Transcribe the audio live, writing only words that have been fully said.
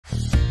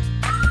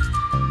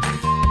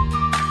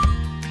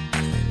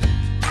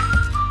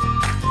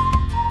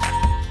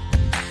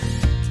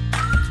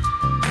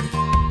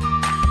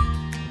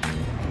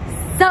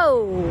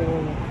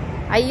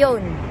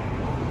Ayun.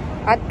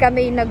 At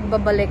kami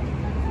nagbabalik.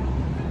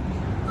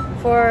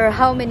 For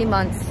how many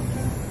months?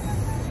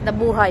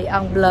 Nabuhay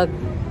ang vlog.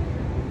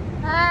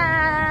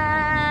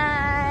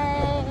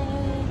 Hi!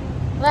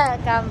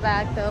 Welcome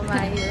back to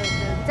my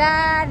YouTube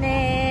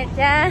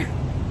channel.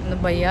 Ano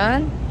ba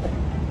yan?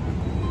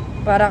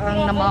 Para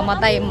kang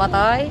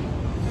namamatay-matay.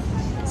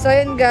 So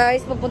yun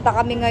guys, pupunta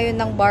kami ngayon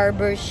ng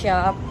barber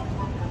shop.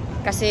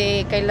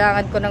 Kasi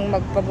kailangan ko nang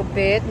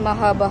magpagupit.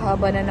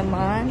 Mahaba-haba na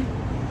naman.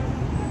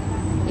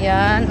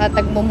 Yan. At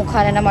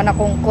nagmumukha na naman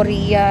akong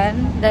Korean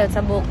dahil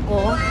sa buhok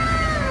ko.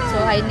 So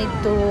I need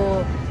to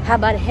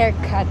have a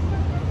haircut.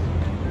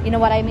 You know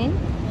what I mean?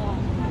 Yeah.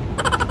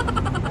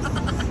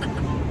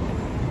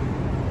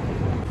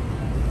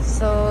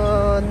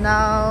 So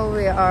now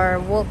we are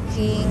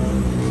walking.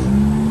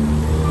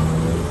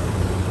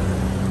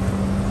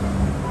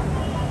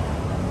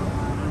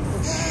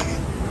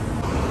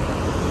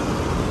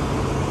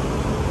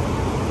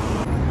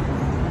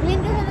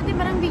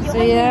 So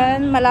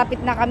yan,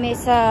 malapit na kami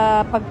sa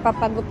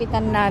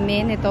pagpapagupitan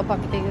namin. Ito,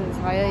 pakitigil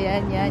sa kayo.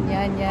 Yan.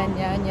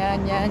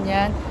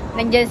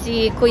 Nandyan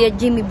si Kuya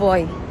Jimmy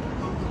Boy.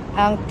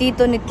 Ang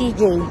tito ni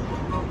TJ.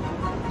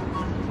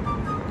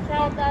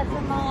 Shout out sa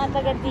mga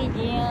taga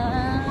TJ.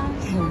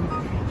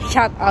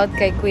 Shout out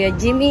kay Kuya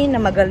Jimmy na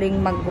magaling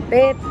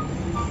maggupit.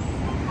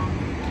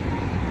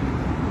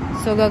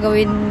 So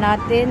gagawin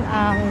natin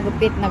ang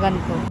gupit na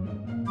ganito.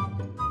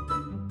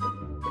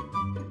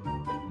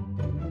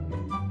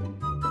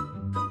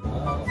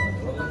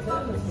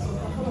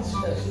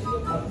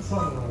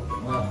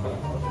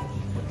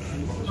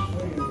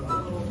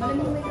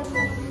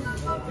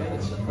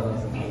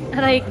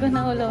 Aray ko,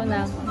 naulaw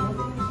na ako.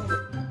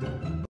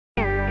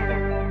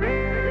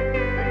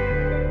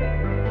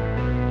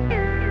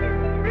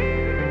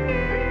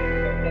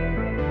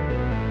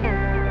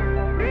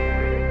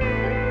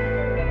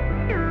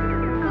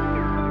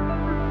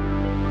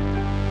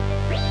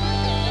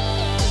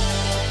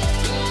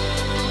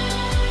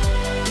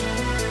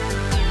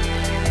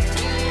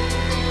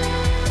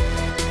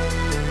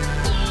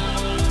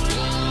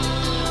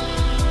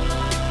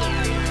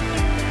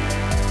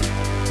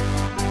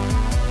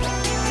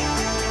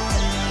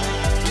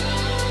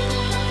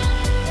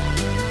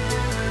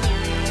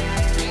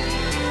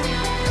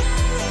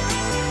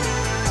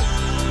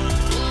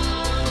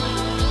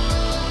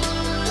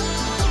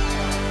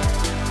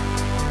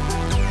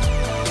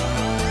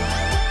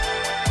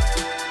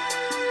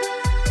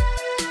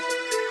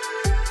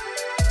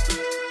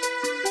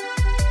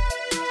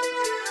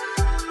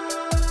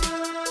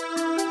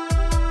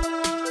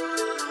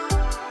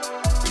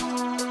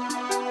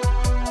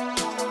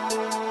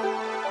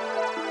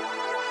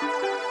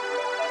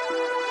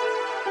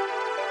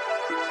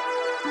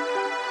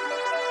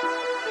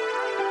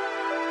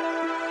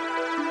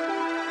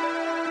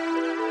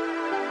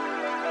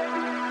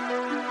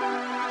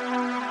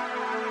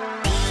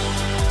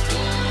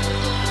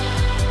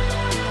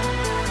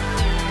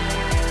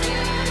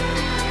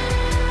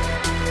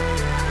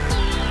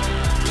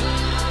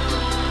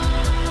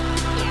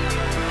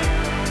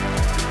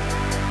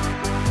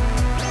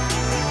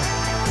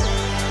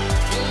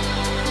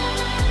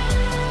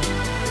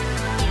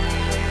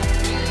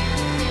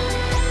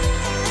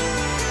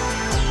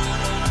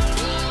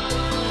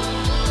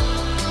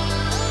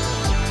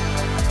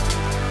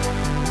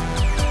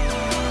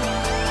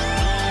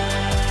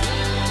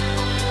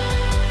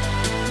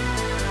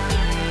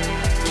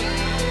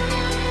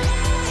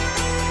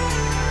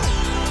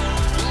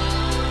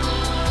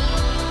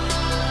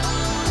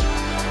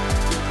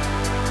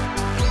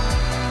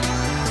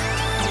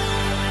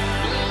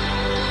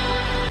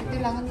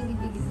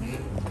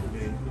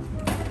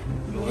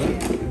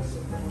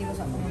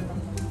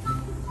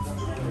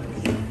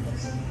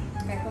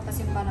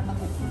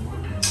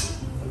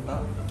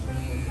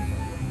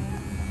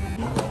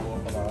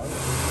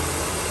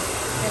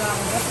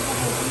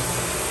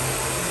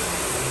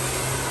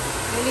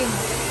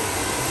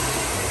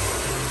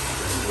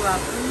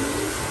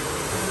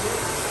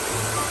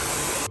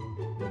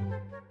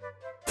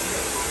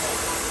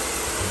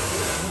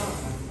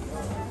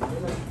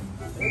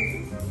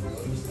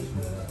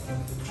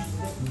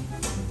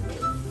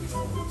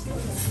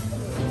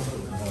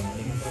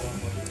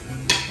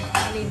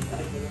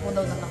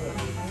 Daw na lang.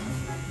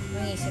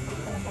 Nangisip ko.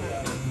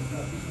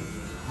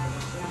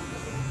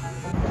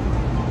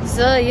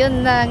 So,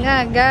 yun na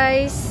nga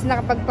guys.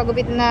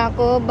 Nakapagpagupit na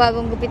ako.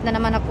 Bagong gupit na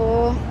naman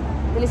ako.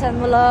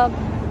 Bilisan mo lang.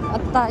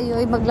 At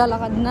tayo ay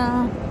maglalakad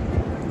na.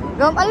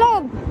 Gawang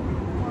alam!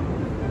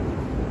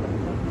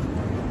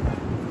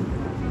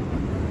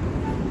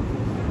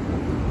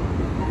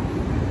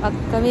 At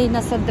kami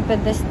nasa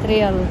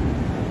pedestrian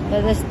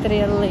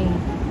lane.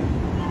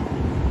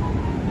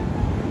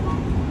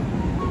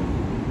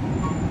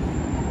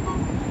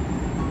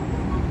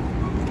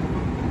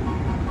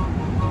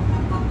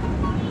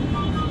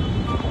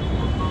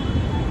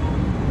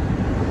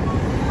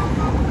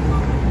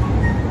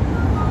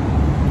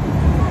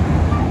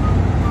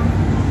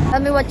 Tell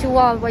me what you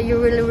want, what you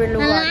really want.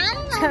 Really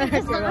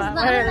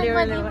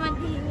want.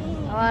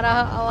 So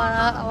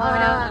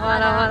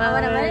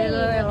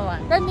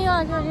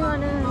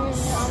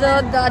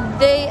the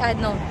day, a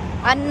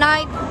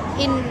night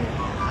in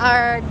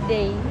our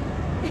day.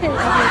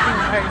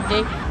 Our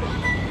day.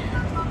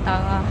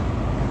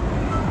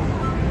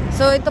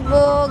 So ito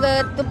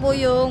po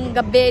yung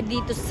gabi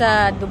dito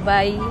sa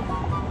Dubai.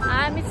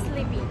 I'm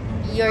sleepy.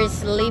 You're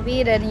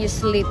sleepy, then you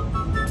sleep.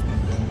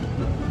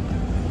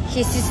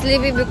 She's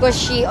sleepy because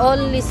she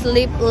only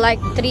sleep like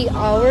 3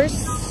 hours.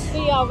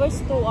 3 hours,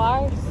 2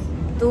 hours.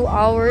 2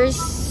 hours,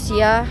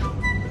 yeah.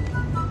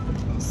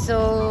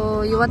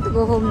 So, you want to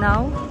go home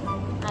now?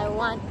 I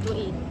want to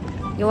eat.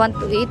 You want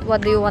to eat?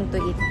 What do you want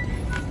to eat?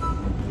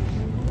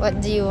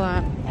 What do you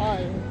want? All.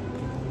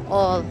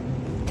 All.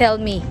 Tell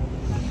me.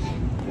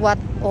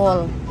 What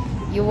all?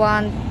 You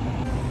want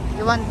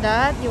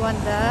that? You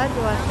want that?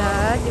 You want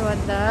that? You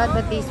want that?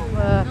 That is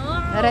a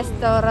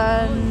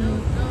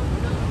restaurant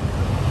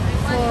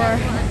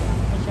for...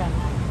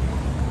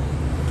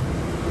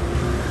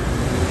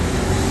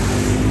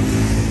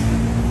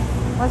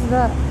 What's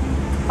that?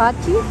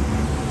 Pachi?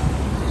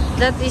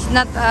 That is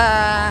not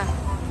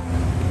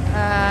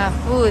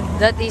food.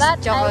 That is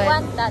But chocolate. I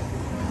want that.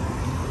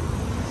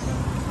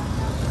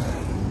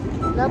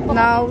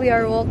 Now we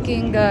are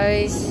walking,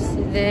 guys.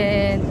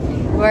 Then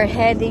we're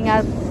heading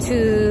out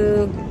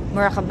to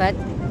Murakabat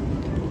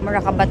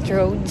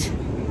Road.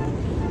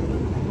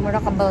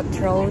 Murakabat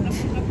Road.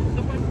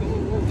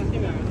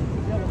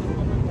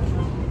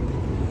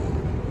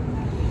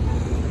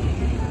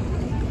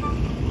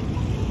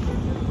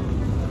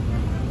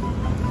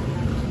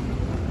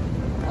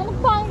 Ano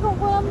pa ko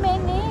yung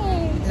menu?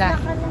 La.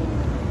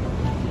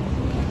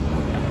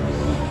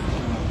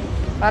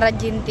 Para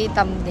jinti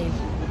thumbnail.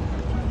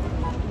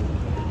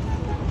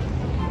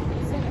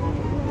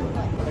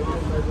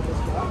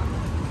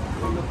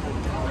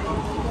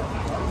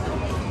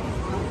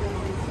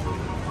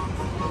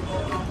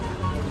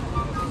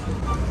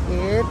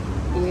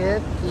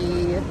 Yep.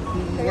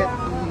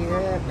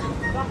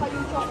 Baka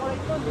yung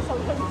chocolate ko, di sa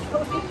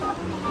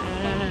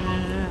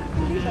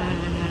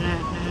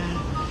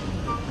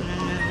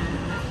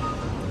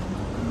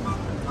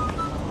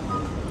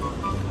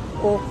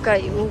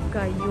Okay.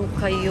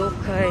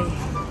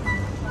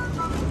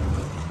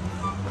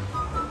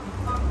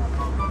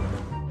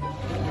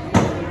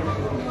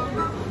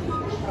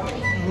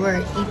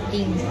 We're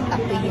eating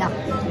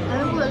takoyaki.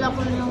 Wala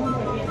ko yung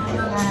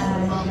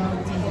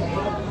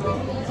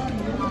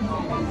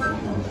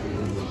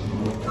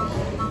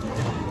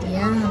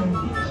Yum.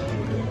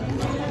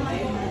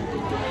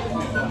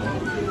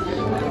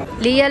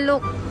 Leah,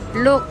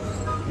 look.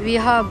 We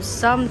have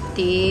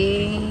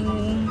something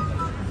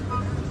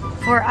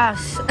for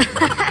us.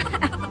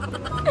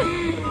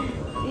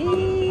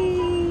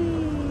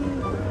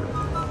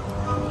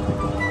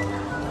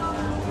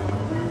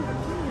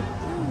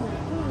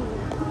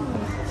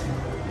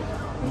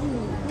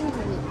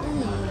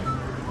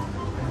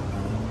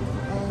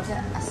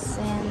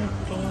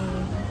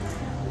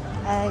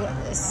 I got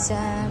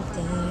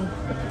something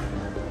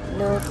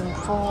looking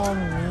for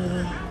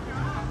me.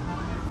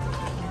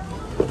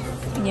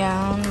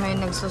 Yan, may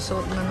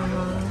nagsusuot na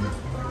naman.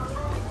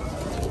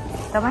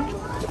 Tama?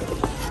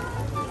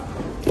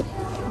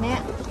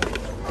 Maya.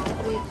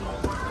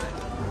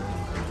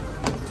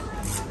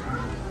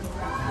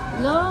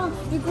 Lo,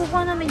 ikaw ka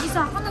na may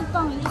isa ka,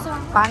 nagpangisa.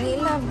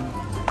 Pangilan.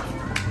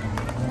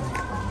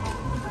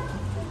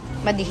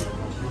 Madi.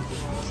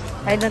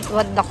 I don't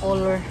want the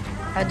color.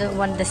 I don't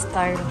want the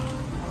style.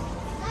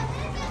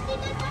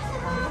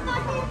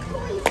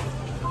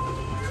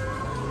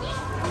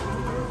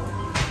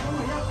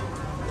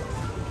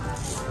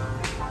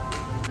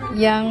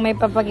 Yang may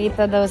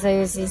papakita daw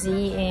sa'yo si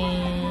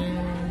CM.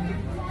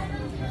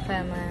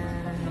 Tama.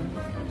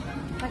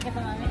 Pakita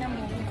nga